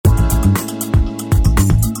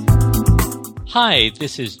Hi,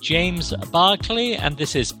 this is James Barclay, and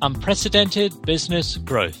this is Unprecedented Business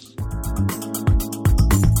Growth.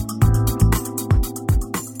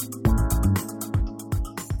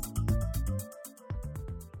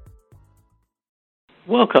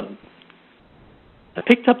 Welcome. I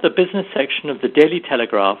picked up the business section of the Daily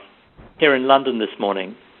Telegraph here in London this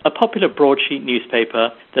morning, a popular broadsheet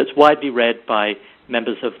newspaper that's widely read by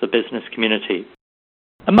members of the business community.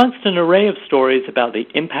 Amongst an array of stories about the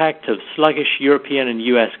impact of sluggish European and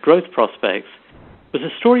US growth prospects was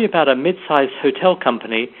a story about a mid-sized hotel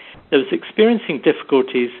company that was experiencing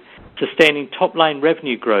difficulties sustaining top-line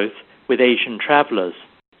revenue growth with Asian travelers.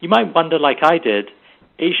 You might wonder, like I did,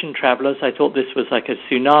 Asian travelers, I thought this was like a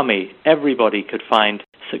tsunami. Everybody could find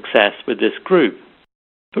success with this group.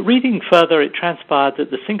 But reading further, it transpired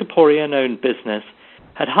that the Singaporean-owned business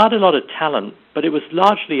had hired a lot of talent, but it was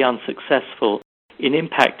largely unsuccessful in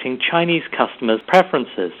impacting Chinese customers'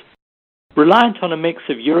 preferences. Reliant on a mix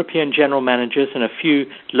of European general managers and a few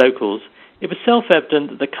locals, it was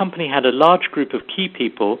self-evident that the company had a large group of key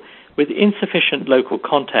people with insufficient local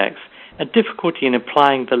contacts and difficulty in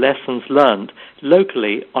applying the lessons learned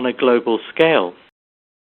locally on a global scale.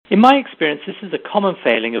 In my experience, this is a common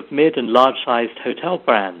failing of mid- and large-sized hotel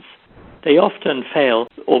brands. They often fail,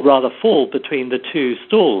 or rather fall, between the two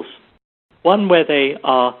stools. One where they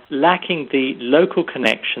are lacking the local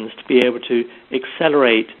connections to be able to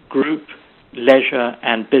accelerate group, leisure,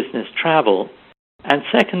 and business travel. And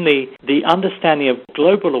secondly, the understanding of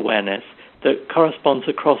global awareness that corresponds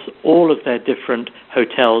across all of their different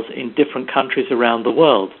hotels in different countries around the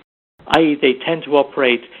world, i.e. they tend to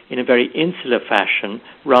operate in a very insular fashion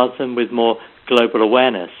rather than with more global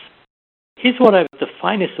awareness. Here's what the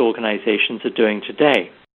finest organizations are doing today.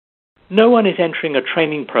 No one is entering a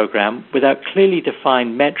training program without clearly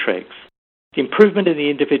defined metrics. The improvement in the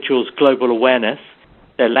individual's global awareness,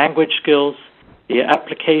 their language skills, the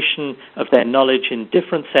application of their knowledge in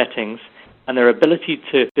different settings, and their ability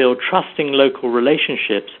to build trusting local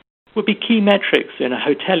relationships would be key metrics in a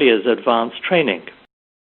hotelier's advanced training.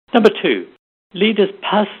 Number 2, leaders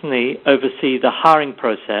personally oversee the hiring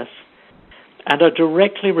process and are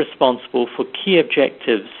directly responsible for key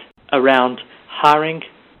objectives around hiring,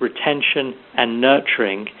 retention, and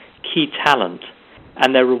nurturing key talent,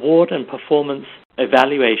 and their reward and performance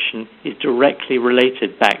evaluation is directly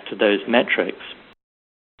related back to those metrics.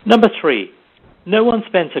 Number 3, no one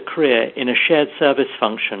spends a career in a shared service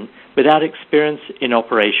function without experience in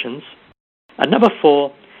operations. And number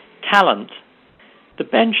 4, talent. The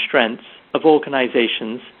bench strength of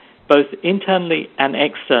organizations, both internally and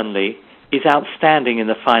externally, is outstanding in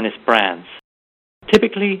the finest brands.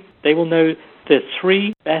 Typically, they will know the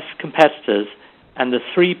 3 best competitors and the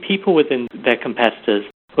 3 people within their competitors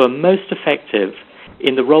who are most effective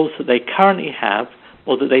in the roles that they currently have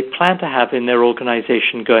or that they plan to have in their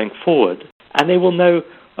organization going forward. And they will know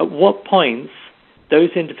at what points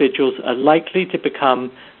those individuals are likely to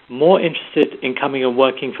become more interested in coming and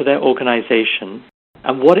working for their organization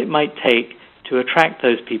and what it might take to attract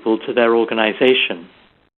those people to their organization.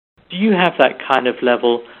 Do you have that kind of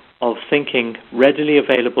level of thinking readily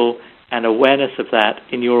available and awareness of that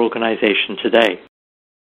in your organization today?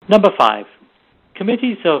 Number 5,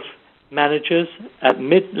 committees of managers at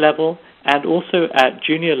mid-level and also at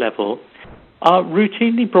junior level are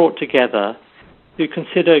routinely brought together to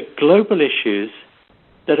consider global issues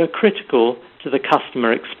that are critical to the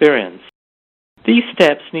customer experience. These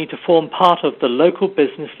steps need to form part of the local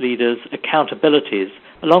business leader's accountabilities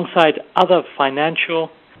alongside other financial,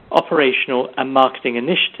 operational, and marketing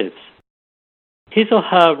initiatives. His or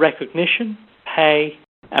her recognition, pay,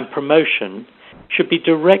 and promotion should be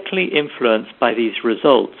directly influenced by these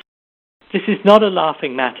results. This is not a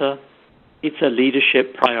laughing matter, it's a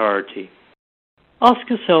leadership priority. Ask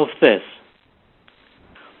yourself this: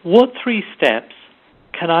 what 3 steps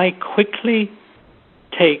can I quickly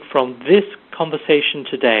take from this conversation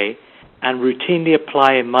today and routinely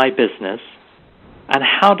apply in my business? And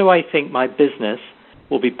how do I think my business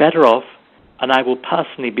will be better off and I will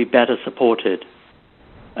personally be better supported?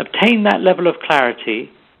 Obtain that level of clarity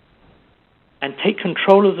and take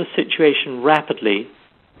control of the situation rapidly,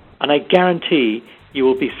 and I guarantee you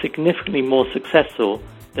will be significantly more successful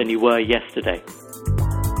than you were yesterday.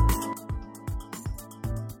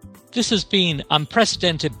 This has been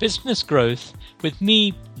Unprecedented Business Growth with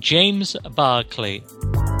me, James Barclay.